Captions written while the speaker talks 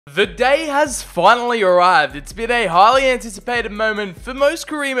The day has finally arrived. It's been a highly anticipated moment for most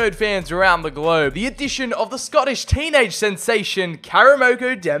career mode fans around the globe. The addition of the Scottish teenage sensation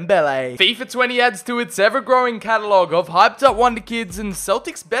Karamoko Dembele. FIFA 20 adds to its ever-growing catalogue of hyped-up wonderkids, and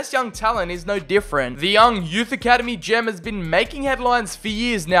Celtic's best young talent is no different. The young youth academy gem has been making headlines for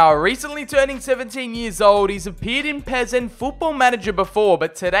years now. Recently turning 17 years old, he's appeared in PES and Football Manager before,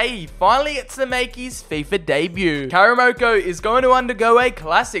 but today he finally gets to make his FIFA debut. Karamoko is going to undergo a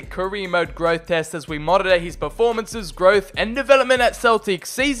classic career mode growth test as we monitor his performances, growth, and development at Celtic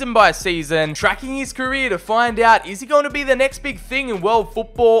season by season, tracking his career to find out, is he going to be the next big thing in world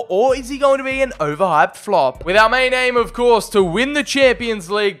football, or is he going to be an overhyped flop? With our main aim, of course, to win the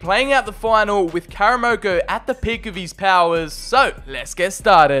Champions League, playing out the final with Karamoko at the peak of his powers. So let's get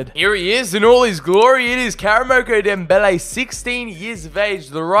started. Here he is in all his glory. It is Karamoko Dembele, 16 years of age,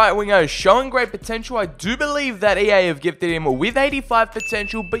 the right winger, showing great potential. I do believe that EA have gifted him with 85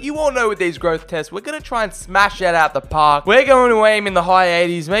 potential, but you all know with these growth tests, we're going to try and smash that out the park. We're going to aim in the high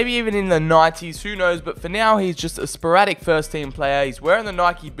 80s, maybe even in the 90s, who knows, but for now, he's just a sporadic first team player. He's wearing the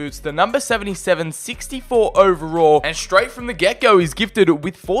Nike boots, the number 77, 64 overall, and straight from the get-go, he's gifted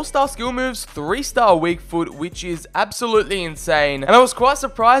with 4-star skill moves, 3-star weak foot, which is absolutely insane. And I was quite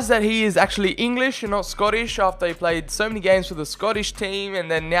surprised that he is actually English and not Scottish after he played so many games for the Scottish team, and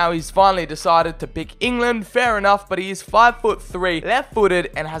then now he's finally decided to pick England. Fair enough, but he is 5'3", left-footed,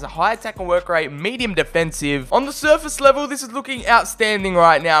 and has a high attack and work rate, medium defensive. On the surface level, this is looking outstanding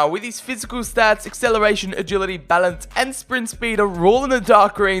right now, with his physical stats, acceleration, agility, balance, and sprint speed are all in the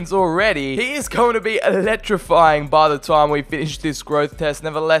dark greens already. He is going to be electrifying by the time we finish this growth test.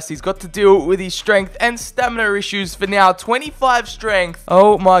 Nevertheless, he's got to deal with his strength and stamina issues for now. 25 strength.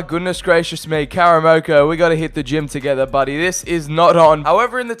 Oh my goodness gracious me, Karamoko, we got to hit the gym together, buddy. This is not on.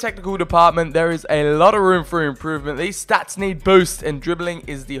 However, in the technical department, there is a lot of room for improvement. These stats need boost, and dribbling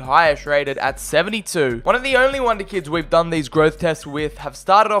is the highest rated at 72. One of the only wonder kids we've done these growth tests with have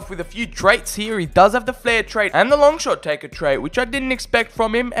started off with a few traits here. He does have the flair trait and the long shot taker trait, which I didn't expect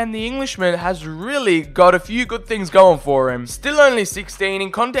from him, and the Englishman has really got a few good things going for him. Still only 16,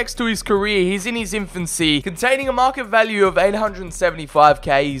 in context to his career, he's in his infancy, containing a market value of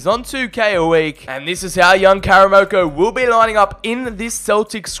 875k, he's on 2k a week, and this is how young Karamoko will be lining up in this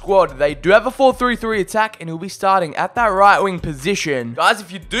Celtic squad. They do have a 4-3-3 attack, and he'll be starting at that right wing position. Guys,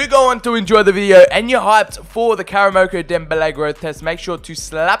 if you do go on to enjoy the video and you're hyped for the Karamoko Dembele growth test, make sure to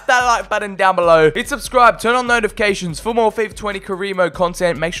slap that like button down below, hit subscribe, turn on notifications for more FIFA 20 career mode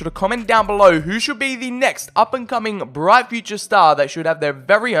content. Make sure to comment down below who should be the next up and coming bright future star that should have their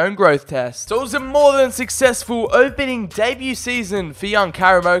very own growth test. So it was a more than successful opening debut season for young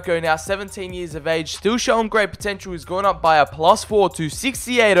Karamoko, now 17 years of age, still showing great potential. He's gone up by a +4 to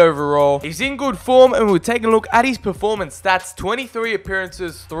 68 overall. He's in good form, and we'll take a look at his performance stats. 23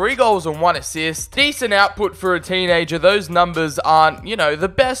 appearances, 3 goals and 1 assist. Decent output for a teenager. Those numbers aren't, you know, the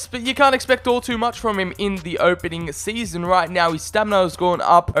best, but you can't expect all too much from him in the opening season. Right now, his stamina has gone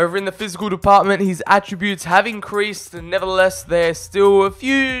up. Over in the physical department, his attributes have increased, and nevertheless, there's still a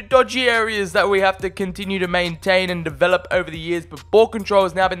few dodgy areas that we have to continue to maintain and develop over the years, but ball control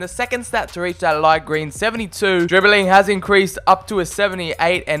has now been the second stat to reach that light green, 72. Dribbling has increased up to a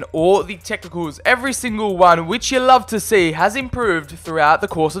 78, and all the technicals, every single one, which you love to see, has improved throughout the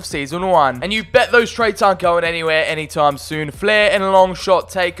course of season 1. And you bet those traits aren't going anywhere anytime soon. Flair and long shot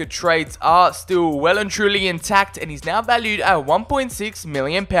taker traits are still well and truly intact, and he's now valued at £1.6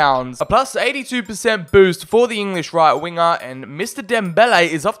 million. A plus 82% boost for the English right winger, and Mr. Dembele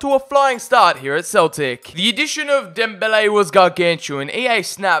is off to a flying start here at Celtic. The addition of Dembele was gargantuan. EA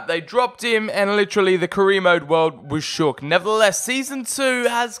snapped, they dropped him, and literally the career mode world was shook. Nevertheless, season 2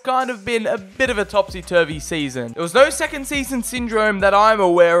 has kind of been a bit of a topsy-turvy season. There was no second season syndrome that I'm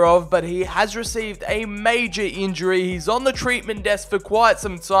aware of, but he has received a major injury. He's on the treatment desk for quite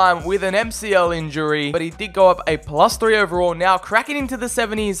some time with an MCL injury, but he did go up a +3 overall, now cracking into the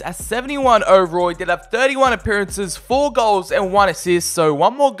 70s at 71 overall. He did have 31 appearances, 4 goals and 1 assist, so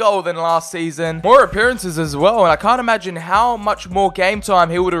 1 more goal than last season. More appearances as well, and I can't imagine how much more game time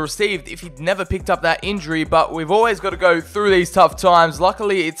he would have received if he'd never picked up that injury, but we've always got to go through these tough times.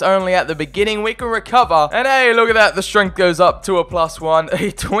 Luckily, it's only at the beginning. We can recover, and hey, look at that, the strength goes up to a +1,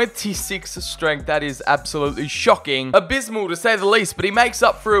 a 26 strength. That is absolutely shocking. Abysmal to say the least, but he makes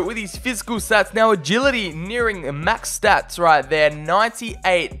up for it with his physical stats. Now agility nearing max stats right there,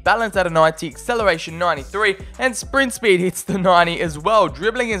 98, balance at a 90, acceleration 93, and sprint speed hits the 90 as well.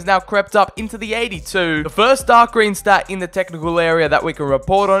 Dribbling has now crept up into the 82. The first dark green stat in the technical area that we can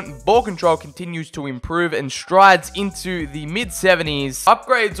report on, ball control continues to improve and strides into the mid-70s.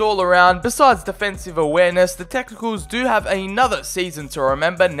 Upgrades all around. Besides defensive awareness, the technicals do have another season to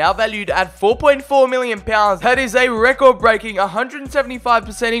remember, now valued at £4.4 million. That is a record-breaking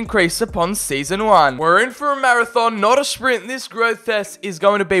 175% increase upon season 1. We're in for a marathon, not a sprint. This growth test is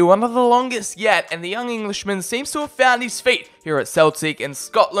going to be one of the longest yet, and the young Englishman seems to have found his feet here at Celtic in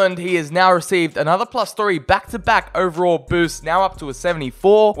Scotland. He has now received another +3 back-to-back overall boost, now up to a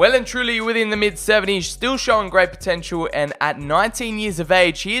 74. Well and truly within the mid-70s, still showing great potential, and at 19 years of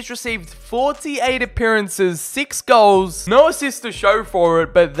age, he has received 48 appearances, 6 goals, no assists to show for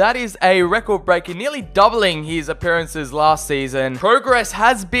it, but that is a record-breaking, nearly doubling his appearances last season. Progress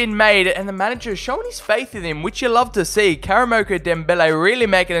has been made, and the manager is showing his faith in him, which you love to see. Karamoko Dembele really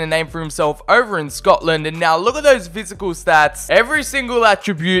making a name for himself over in Scotland, and now look at those physical stats. Every single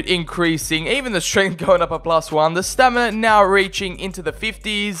attribute increasing, even the strength going up a +1, the stamina now reaching into the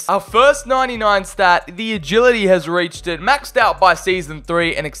 50s. Our first 99 stat, the agility has reached it, maxed out by season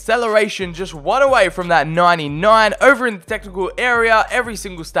 3, and acceleration just one away from that 99. Over in the technical area, every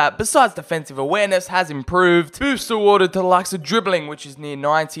single stat besides defensive awareness has improved. Boosts awarded to the likes of dribbling, which is near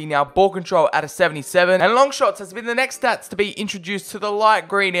 90, now ball control at a 77, and long shots has been the next stats to be introduced to the light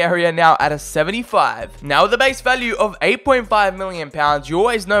green area, now at a 75. Now with a base value of £8.5 million, you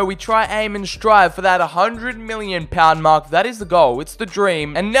always know we try, aim and strive for that £100 million mark. That is the goal, it's the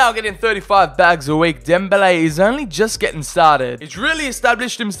dream. And now getting 35 bags a week, Dembele is only just getting started. He's really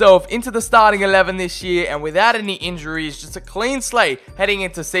established himself into the starting 11 this year, and without any injuries, just a clean slate heading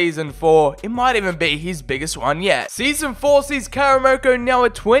into season 4. It might even be his biggest one yet. Season 4 sees Karamoko now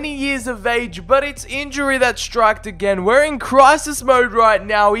at 20 years of age, but it's injury that striked again. We're in crisis mode right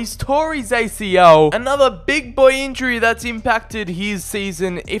now. He's tore his ACL, another big boy injury that's impacted his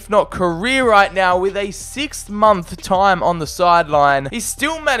season, if not career right now, with a 6-month time on the sideline. He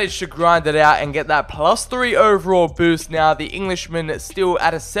still managed to grind it out and get that +3 overall boost. Now the Englishman still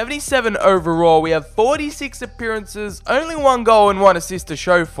at a 77 overall. We have 46 appearances, only 1 goal and 1 assist to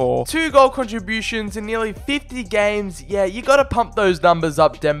show for. 2 goal contributions in nearly 50 games. Yeah, you gotta pump those numbers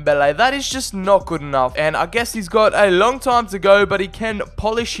up, Dembele. That is just not good enough, and I guess he's got a long time to go, but he can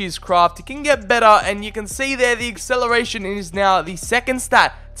polish his craft. He can get better, and you can see there the acceleration is now the second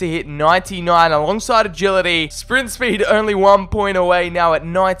stat to hit 99 alongside agility. Sprint speed only 1 point away, now at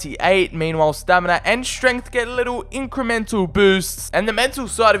 98. Meanwhile, stamina and strength get little incremental boosts, and the mental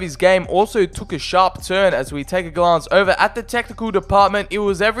side of his game also took a sharp turn. As we take a glance over at the technical department, it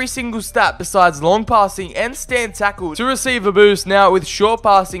was every single stat besides long passing and stand tackle to receive a boost, now with short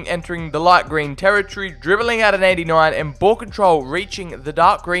passing entering the light green territory, dribbling at an 89, and ball control reaching the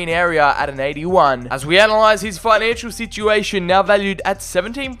dark green area at an 81. As we analyze his financial situation, now valued at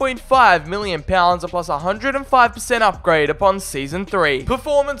 £17.5 million, a plus 105% upgrade upon season 3.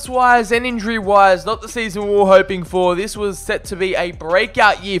 Performance-wise and injury-wise, not the season we were hoping for. This was set to be a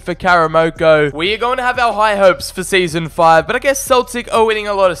breakout year for Karamoko. We are going to have our high hopes for season 5, but I guess Celtic are winning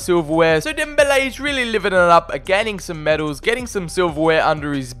a lot of silverware, so Dembele is really living it up, gaining some medals, getting some silverware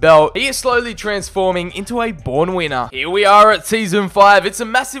under his belt. He is slowly transforming into a born winner. Here we are at season 5. It's a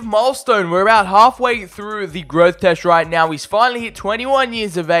massive milestone. We're about halfway through the growth test right now. He's finally hit 21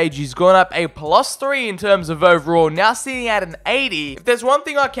 years of age. He's gone up a +3 in terms of overall, now sitting at an 80. If there's one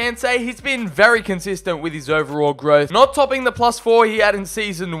thing I can say, he's been very consistent with his overall growth. Not topping the +4 he had in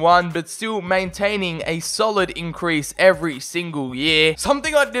season 1, but still maintaining a solid increase every single year.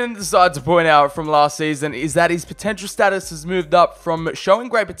 Something I didn't decide to point out from last season is that his potential status has moved up from showing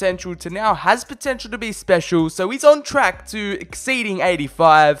great potential to now has potential to be special, so he's on track to exceeding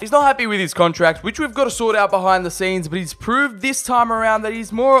 85. He's not happy with his contract, which we've got to sort out behind the scenes, but he's proved this time around that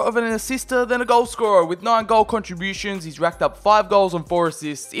he's more of an assister than a goal scorer. With 9 goal contributions, he's racked up 5 goals and 4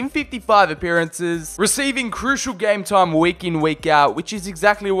 assists in 55 appearances, receiving crucial game time week in, week out, which is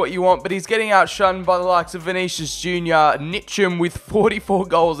exactly what you want, but he's getting outshunned by the likes of Vinicius Jr., Nitcham with 44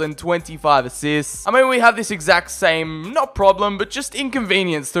 goals and 25 assists. I mean, we have this exact same, not problem, but just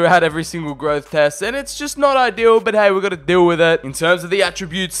inconvenience throughout every single growth test, and it's just not ideal, but hey, we've got to deal with it. In terms of the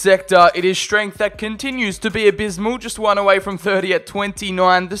attributes sector, it is strength that continues to be abysmal, just 1 away from 30 at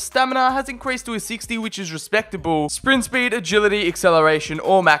 29. The stamina has increased to a 60, which is respectable. Sprint speed, agility, acceleration,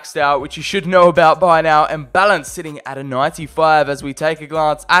 all maxed out, which you should know about by now, and balance sitting at a 95. As we take a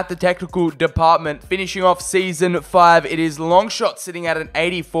glance at the technical department, finishing off season 5, it is long shot sitting at an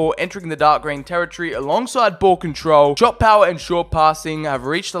 84, entering the dark green territory alongside ball control. Shot power and short passing have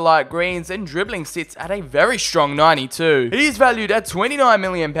reached the light greens, and dribbling sits at a very strong 92. He is valued at £29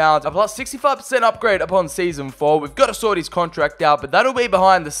 million, a plus 65% upgrade upon season 4. We've got to sort his contract out, but that'll be be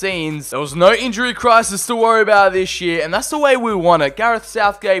behind the scenes. There was no injury crisis to worry about this year, and that's the way we want it. Gareth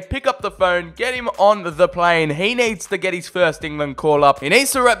Southgate, pick up the phone, get him on the plane. He needs to get his first England call-up. He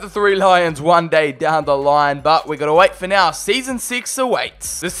needs to rep the Three Lions one day down the line, but we gotta wait for now. Season 6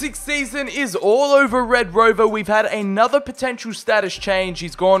 awaits. The 6th season is all over Red Rover. We've had another potential status change.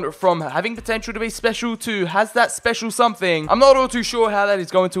 He's gone from having potential to be special to has that special something. I'm not all too sure how that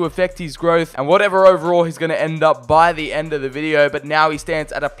is going to affect his growth and whatever overall he's going to end up by the end of the video, but now he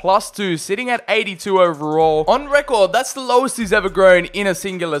stands at a +2, sitting at 82 overall. On record, that's the lowest he's ever grown in a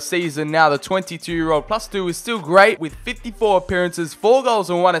singular season. Now the 22-year-old +2 is still great with 54 appearances, 4 goals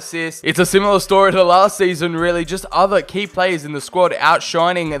and 1 assist. It's a similar story to last season really, just other key players in the squad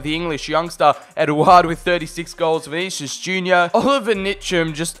outshining the English youngster Edouard with 36 goals, Vinicius Jr. Oliver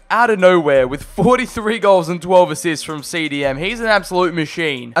Nitcham just out of nowhere with 43 goals and 12 assists from CDM. He's an absolute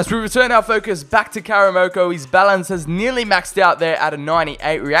machine. As we return our focus back to Karamoko, his balance has nearly maxed out there at a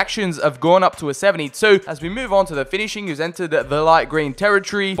 98. Reactions have gone up to a 72. As we move on to the finishing, who's entered the light green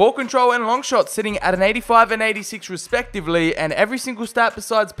territory. Ball control and long shots sitting at an 85 and 86 respectively, and every single stat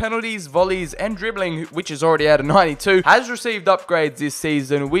besides penalties, volleys, and dribbling, which is already at a 92, has received upgrades this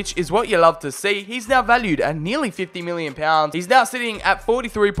season, which is what you love to see. He's now valued at nearly £50 million. He's now sitting at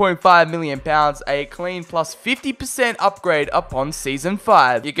 £43.5 million, a clean plus 50% upgrade upon Season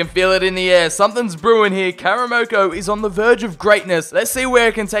 5. You can feel it in the air. Something's brewing here. Karamoko is on the verge of greatness. Let's see where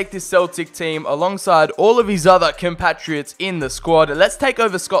it can take this Celtic team alongside all of his other compatriots in the squad. Let's take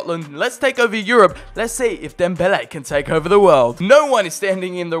over Scotland. Let's take over Europe. Let's see if Dembele can take over the world. No one is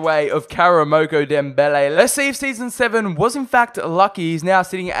standing in the way of Karamoko Dembele. Let's see if Season 7 was in fact lucky. He's now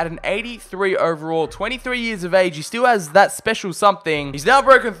sitting at an 83 overall, 23 years of age. He still has that special something. He's now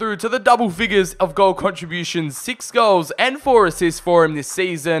broken through to the double figures of goal contributions, 6 goals and 4 assists for him this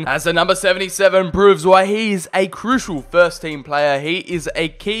season. As the number 77 proves why he is a crucial first team player. He is a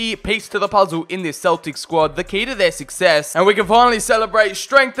key piece to the puzzle in this Celtic squad, the key to their success. And we can finally celebrate.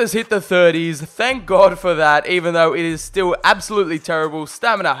 Strength has hit the 30s. Thank God for that, even though it is still absolutely terrible.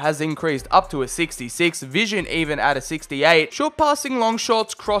 Stamina has increased up to a 66, vision even at a 68. Short passing, long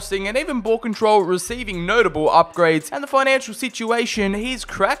shots, crossing, and even ball control receiving notable upgrades. And the financial situation, he's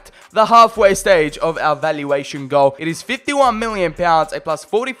cracked the halfway stage of our valuation goal. It is £51 million, a plus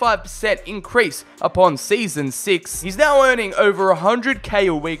 45% increase upon Season 6. He's now earning over 100k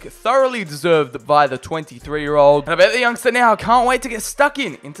a week, thoroughly deserved by the 23-year-old. And I bet the youngster now can't wait to get stuck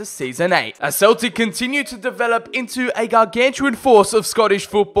into Season 8. As Celtic continue to develop into a gargantuan force of Scottish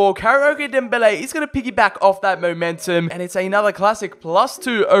football, Karamoko Dembele is going to piggyback off that momentum, and it's another classic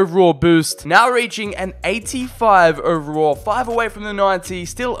 +2 overall boost, now reaching an 85 overall, 5 away from the 90,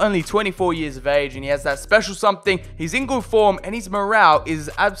 still only 24 years of age, and he has that special something. He's in good form, and his morale is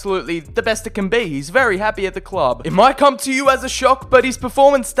absolutely the best it can be. He's very happy at the club. It might come to you as a shock, but his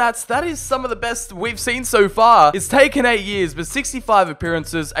performance stats, that is some of the best we've seen so far. It's taken 8 years, but 65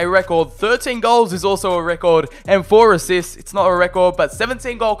 appearances, a record, 13 goals is also a record, and 4 assists, it's not a record, but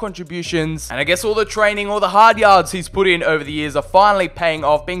 17 goal contributions. And I guess all the training, all the hard yards he's put in over the years are finally paying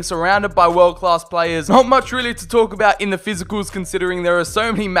off, being surrounded by world-class players. Not much really to talk about in the physicals, considering there are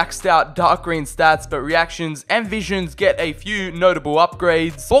so many maxed out dark green stats, but reactions and visions get a few notable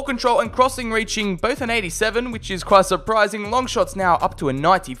upgrades. Ball control and crossing reaching both an 87, which is quite surprising. Long shots now up to a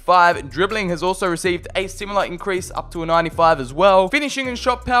 95. Dribbling has also received a similar increase up to a 95 as well. Finishing and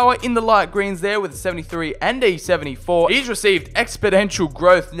shot power in the light greens there with a 73 and a 74. He's received exponential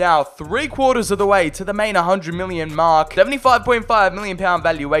growth now, 3/4 of the way to the main 100 million mark. £75.5 million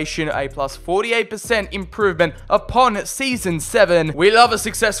valuation, a plus 48% improvement upon Season 7. We love a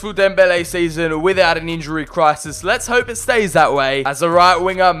successful Dembele season without an injury crisis. Let's hope it stays that way. As the right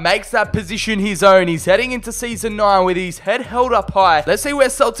winger makes that position his own, he's heading into Season 9 with his head held up high. Let's see where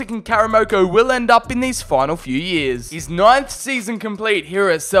Celtic and Karamoko will end up in these final few years. His 9th season complete here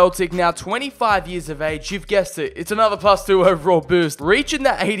at Celtic, now 25 years of age. You've guessed it, it's another +2 overall boost. Reaching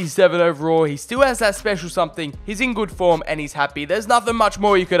that 87 overall, he still has that special something. He's in good form and he's happy. There's nothing much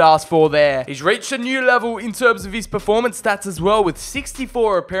more you could ask for there. He's reached a new level in terms of his performance stats as well, with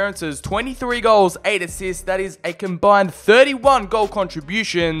 64 appearances, 23 goals, 8 assists. That is a combined 31 goal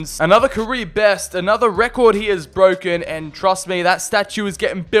contributions. Another career best, another record he has broken, and trust me, that statue is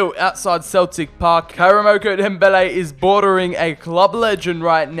getting built outside Celtic Park. Karamoko Dembele is bordering a club legend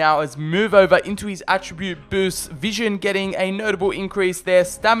right now as move over into his attribute boosts, vision getting a notable increase there,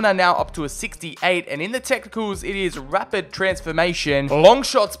 stamina now up to a 68, and in the technicals it is rapid transformation. Long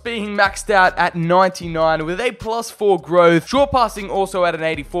shots being maxed out at 99 with a +4 growth, short passing also at an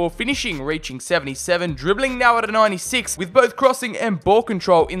 84, finishing reaching 77, dribbling now at a 96 with both crossing and ball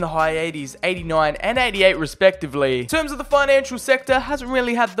control in the high 80s, 89 and 88 respectively. In terms of the financial sector hasn't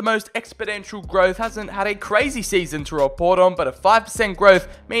really had the most exponential growth, hasn't had a crazy season to report on, but a 5% growth,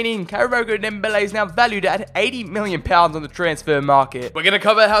 meaning Karamoko Dembele is now valued at £80 million on the transfer market. We're going to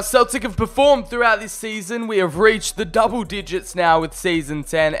cover how Celtic have performed throughout this season. We have reached the double digits now with season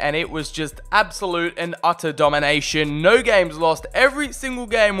 10, and it was just absolute and utter domination. No games lost, every single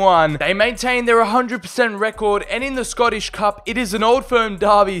game won. They maintained their 100% record, and in the Scottish Cup, it is an old firm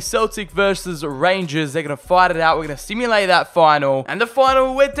derby, Celtic versus Rangers. They're going to fight it out. We're going to simulate that final. And the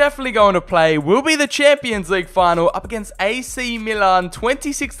final we're definitely going to play will be the Champions League final up against AC Milan,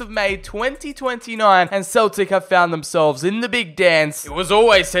 26th of May 2029. And Celtic have found themselves in the big dance. It was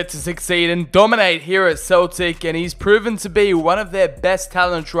always set to succeed and dominate here at Celtic, and he's proven to be one of their best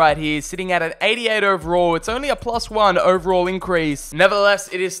talents right here, sitting at an 88 overall. It's only a +1 overall increase. Nevertheless,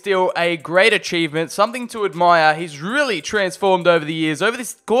 it is still a great achievement, something to admire. He's really transformed over the years, over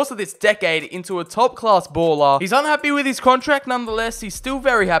this course of this decade, into a top-class baller. He's unhappy with his contract nonetheless. He's still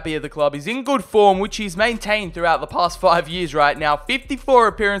very happy at the club. He's in good form, which he's maintained throughout the past 5 years right now. 54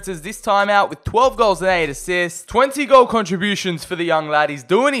 appearances this time out with 12 goals and 8 assists. 20 goal contributions for the young lad. He's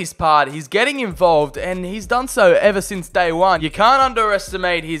doing his part. He's getting involved, and he's done so ever since day one. You can't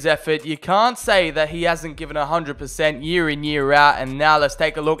underestimate his effort. You can't say that he hasn't given 100% year in, year out. And now let's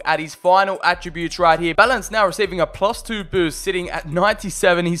take a look at his final attributes right here. Balance now receiving a +2 boost, sitting at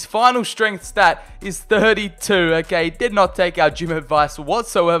 97. His final strength stat is 32. Okay, did not take our gym advice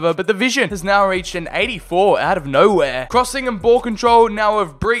whatsoever, but the vision has now reached an 84 out of nowhere. Crossing and ball control now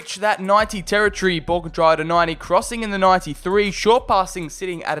have breached that 90 territory. Ball control at a 90, crossing in the 93, short passing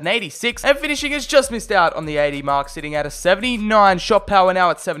sitting at an 86, and finishing has just missed out on the 80 mark, sitting at a 79. Shot power now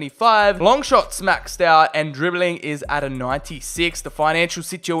at 75. Long shots maxed out, and dribbling is at a 96. The financial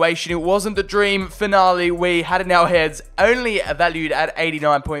situation, it wasn't the dream finale we had in our heads, only valued at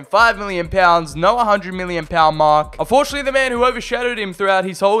 £89.5 million, no £100 million mark. Unfortunately, the man who overshadowed him throughout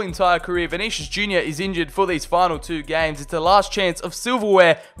his whole entire career, Vinicius Jr., is injured for these final 2 games. It's the last chance of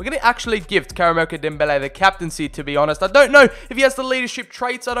silverware. We're going to actually gift Karamoko Dembele the captaincy, to be honest. I don't know if he has the leadership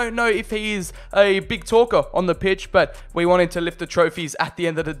traits. I don't know if he is a big talker on the pitch, but we wanted to lift the trophies at the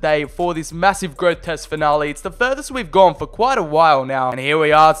end of the day for this massive growth test finale. It's the furthest we've gone for quite a while now. And here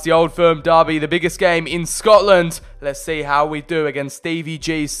we are. It's the Old Firm derby, the biggest game in Scotland. Let's see how we do against Stevie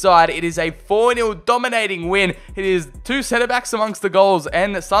G's side. It is a 4-0 dominating win. It is 2 centre-backs amongst the goals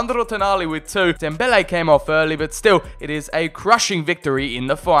and Sandro Tonali with 2. Dembele came off early, but still, it is a crushing victory in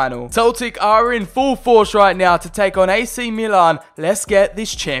the final. Celtic are in full force right now to take on AC Milan. Let's get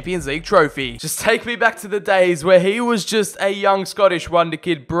this Champions League trophy. Just take me back to the days where he was just a young Scottish wonder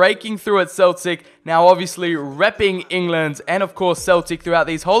kid breaking through at Celtic. Now obviously repping England and of course Celtic throughout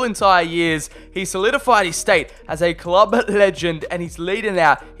these whole entire years. He solidified his state as a club legend, and he's leading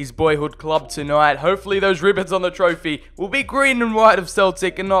out his boyhood club tonight. Hopefully those ribbons on the trophy will be green and white of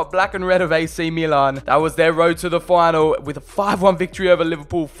Celtic and not black and red of AC Milan. That was their road to the final with a 5-1 victory over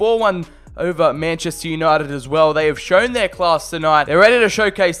Liverpool, 4-1 over Manchester United as well. They have shown their class tonight. They're ready to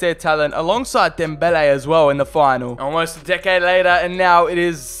showcase their talent alongside Dembele as well in the final. Almost a decade later, and now it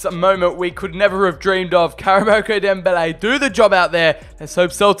is a moment we could never have dreamed of. Karamoko Dembele, do the job out there. Let's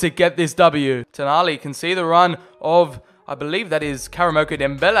hope Celtic get this W. Tonali can see the run of, I believe that is Karamoko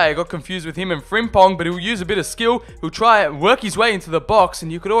Dembele. I got confused with him and Frimpong, but he'll use a bit of skill. He'll try and work his way into the box,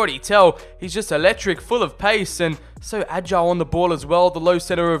 and you could already tell he's just electric, full of pace, and so agile on the ball as well. The low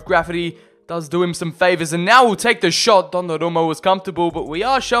center of gravity does do him some favors, and now we'll take the shot. Donnarumma was comfortable, but we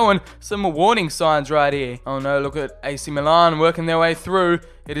are showing some warning signs right here. Oh no, look at AC Milan working their way through.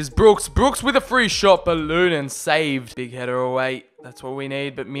 It is Brooks. Brooks with a free shot, balloon and saved. Big header away. That's what we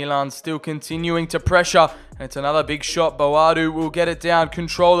need, but Milan still continuing to pressure. And it's another big shot. Boadu will get it down.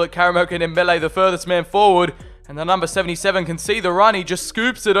 Control it. Karamoko Dembele, the furthest man forward. And the number 77 can see the run. He just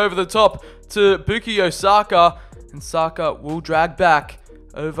scoops it over the top to Bukayo Saka. And Saka will drag back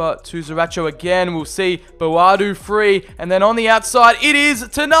over to Zaracho again. We'll see Boadu free. And then on the outside, it is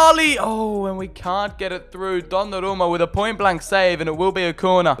Tonali. Oh, and we can't get it through. Donnarumma with a point-blank save, and it will be a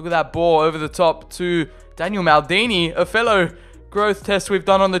corner. Look at that ball over the top to Daniel Maldini, a fellow growth test we've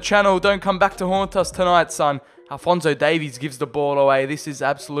done on the channel. Don't come back to haunt us tonight, son. Alphonso Davies gives the ball away. This is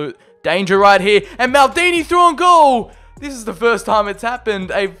absolute danger right here. And Maldini through on goal. This is the first time it's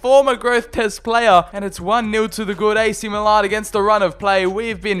happened. A former growth test player, and it's 1-0 to the good AC Milan against the run of play.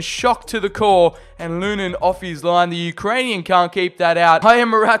 We've been shocked to the core, and Lunin off his line. The Ukrainian can't keep that out. I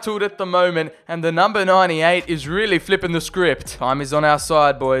am rattled at the moment, and the number 98 is really flipping the script. Time is on our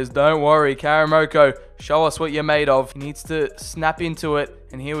side, boys. Don't worry. Karamoko Show us what you're made of. He needs to snap into it.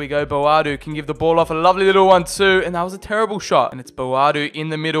 And here we go. Boadu can give the ball off. A lovely little one too. And that was a terrible shot. And it's Boadu in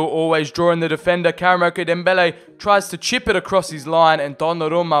the middle, always drawing the defender. Karamoko Dembele tries to chip it across his line. And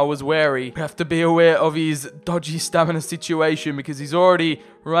Donnarumma was wary. We have to be aware of his dodgy stamina situation because he's already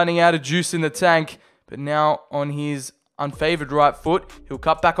running out of juice in the tank. But now on his unfavored right foot, he'll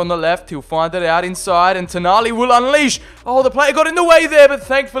cut back on the left, he'll find it out inside, and Tonali will unleash. Oh, the player got in the way there, but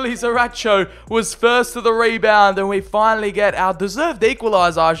thankfully Zaracho was first to the rebound, and we finally get our deserved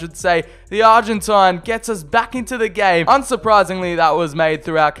equaliser, I should say. The Argentine gets us back into the game. Unsurprisingly, that was made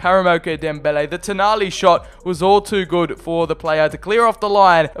through our Karamoko Dembele. The Tonali shot was all too good for the player to clear off the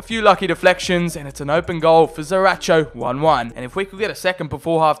line. A few lucky deflections, and it's an open goal for Zaracho, 1-1. And if we could get a second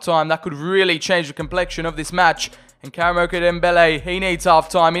before half-time, that could really change the complexion of this match. And Karamoko Dembele, he needs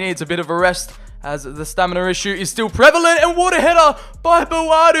half-time. He needs a bit of a rest as the stamina issue is still prevalent. And what a header by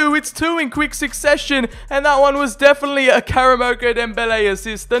Boadu. It's two in quick succession. And that one was definitely a Karamoko Dembele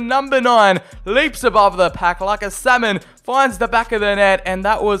assist. The number 9 leaps above the pack like a salmon, finds the back of the net, and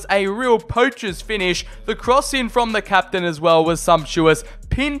that was a real poacher's finish. The cross in from the captain as well was sumptuous.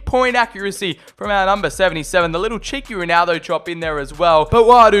 Pinpoint accuracy from our number 77. The little cheeky Ronaldo chop in there as well. But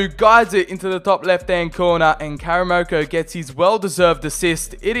Boadu guides it into the top left-hand corner, and Karamoko gets his well-deserved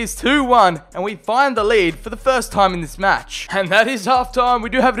assist. It is 2-1, and we find the lead for the first time in this match. And that is half-time. We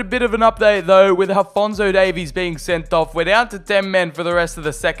do have a bit of an update, though, with Alphonso Davies being sent off. We're down to 10 men for the rest of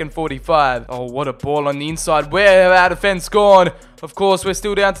the second 45. Oh, what a ball on the inside. Where have our defense gone? Of course, we're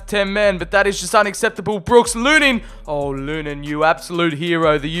still down to 10 men, but that is just unacceptable. Brooks, Lunin. Oh, Lunin, you absolute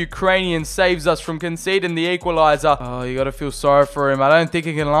hero. The Ukrainian saves us from conceding the equalizer. Oh, you got to feel sorry for him. I don't think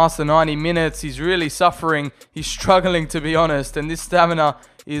he can last the 90 minutes. He's really suffering. He's struggling, to be honest, and this stamina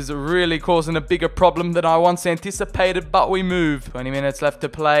is really causing a bigger problem than I once anticipated, but we move. 20 minutes left to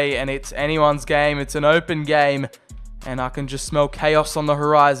play, and it's anyone's game. It's an open game, and I can just smell chaos on the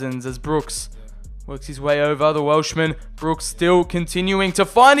horizons as Brooks works his way over the Welshman. Brooks still continuing to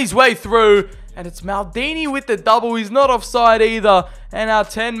find his way through. And it's Maldini with the double. He's not offside either. And our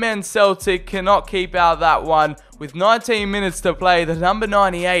 10-men Celtic cannot keep out that one. With 19 minutes to play, the number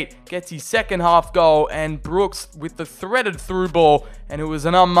 98 gets his second half goal. And Brooks with the threaded through ball. And it was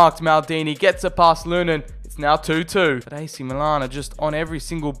an unmarked Maldini. Gets it past Lunin. It's now 2-2. But AC Milan are just on every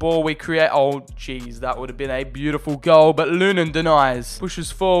single ball we create. Oh, jeez, that would have been a beautiful goal. But Lunin denies.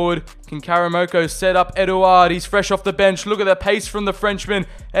 Pushes forward. Can Karamoko set up Edouard? He's fresh off the bench. Look at the pace from the Frenchman.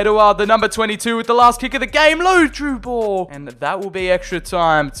 Edouard, the number 22, with the last kick of the game. Low through ball. And that will be extra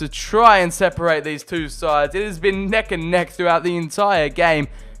time to try and separate these two sides. It has been neck and neck throughout the entire game.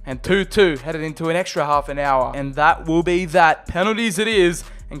 And 2-2 headed into an extra half an hour. And that will be that. Penalties it is.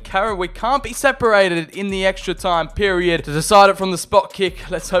 And we can't be separated in the extra time period to decide it from the spot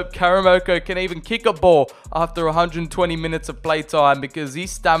kick. Let's hope Karamoko can even kick a ball after 120 minutes of playtime, because his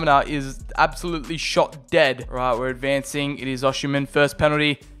stamina is absolutely shot dead. Right, we're advancing. It is Oshiman, first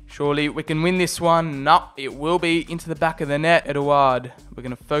penalty. Surely we can win this one. No, it will be into the back of the net. Edouard, we're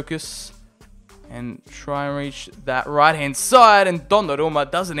going to focus and try and reach that right-hand side. And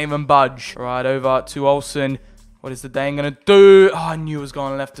Donnarumma doesn't even budge. Right, over to Olsen. What is the Dane going to do? Oh, I knew it was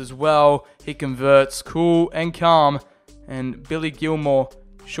going left as well. He converts. Cool and calm. And Billy Gilmore,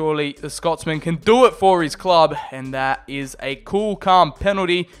 surely the Scotsman can do it for his club. And that is a cool, calm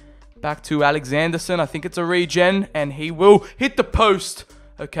penalty. Back to Alexanderson. I think it's a regen. And he will hit the post.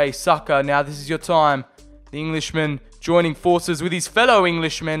 Okay, Saka, now this is your time. The Englishman joining forces with his fellow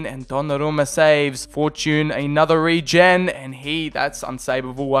Englishman, and Donnarumma saves. Fortune, another regen, and that's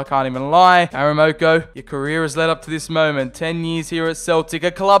unsavable, I can't even lie. Karamoko, your career has led up to this moment. 10 years here at Celtic, a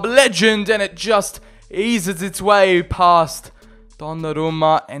club legend, and it just eases its way past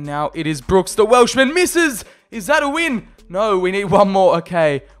Donnarumma, and now it is Brooks. The Welshman misses. Is that a win? No, we need one more.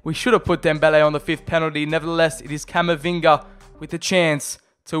 Okay, we should have put Dembele on the 5th penalty. Nevertheless, it is Camavinga with the chance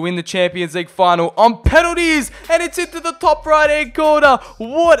to win the Champions League final on penalties, and it's into the top right-hand corner.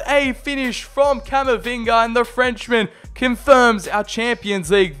 What a finish from Camavinga, and the Frenchman confirms our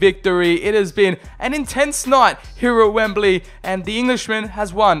Champions League victory. It has been an intense night here at Wembley, and the Englishman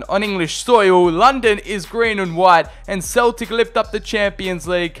has won on English soil. London is green and white, and Celtic lift up the Champions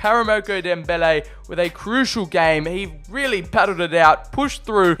League. Karamoko Dembele with a crucial game. He really battled it out, pushed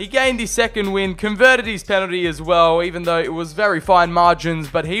through. He gained his second win, converted his penalty as well, even though it was very fine margins,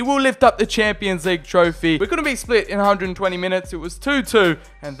 but he will lift up the Champions League trophy. We couldn't be split in 120 minutes. It was 2-2,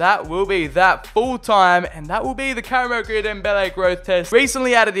 and that will be that full time, and that will be the Karamoko Dembele growth test.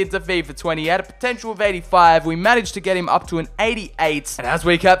 Recently added into FIFA 20, had a potential of 85. We managed to get him up to an 88. And as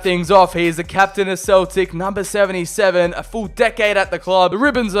we cap things off, he is the captain of Celtic, number 77, a full decade at the club. The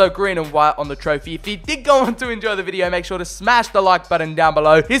ribbons are green and white on the trophy. If you did go on to enjoy the video, make sure to smash the like button down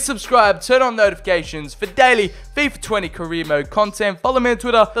below, hit subscribe, turn on notifications for daily FIFA 20 career mode content. Follow me on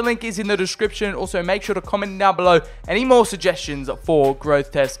Twitter, the link is in the description. Also, make sure to comment down below any more suggestions for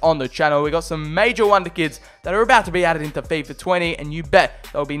growth tests on the channel. We got some major wonder kids that are about to be added into FIFA 20, and you bet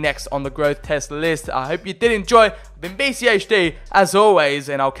they'll be next on the growth test list. I hope you did enjoy. I've been BCHD as always,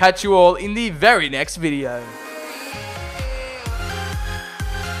 and I'll catch you all in the very next video.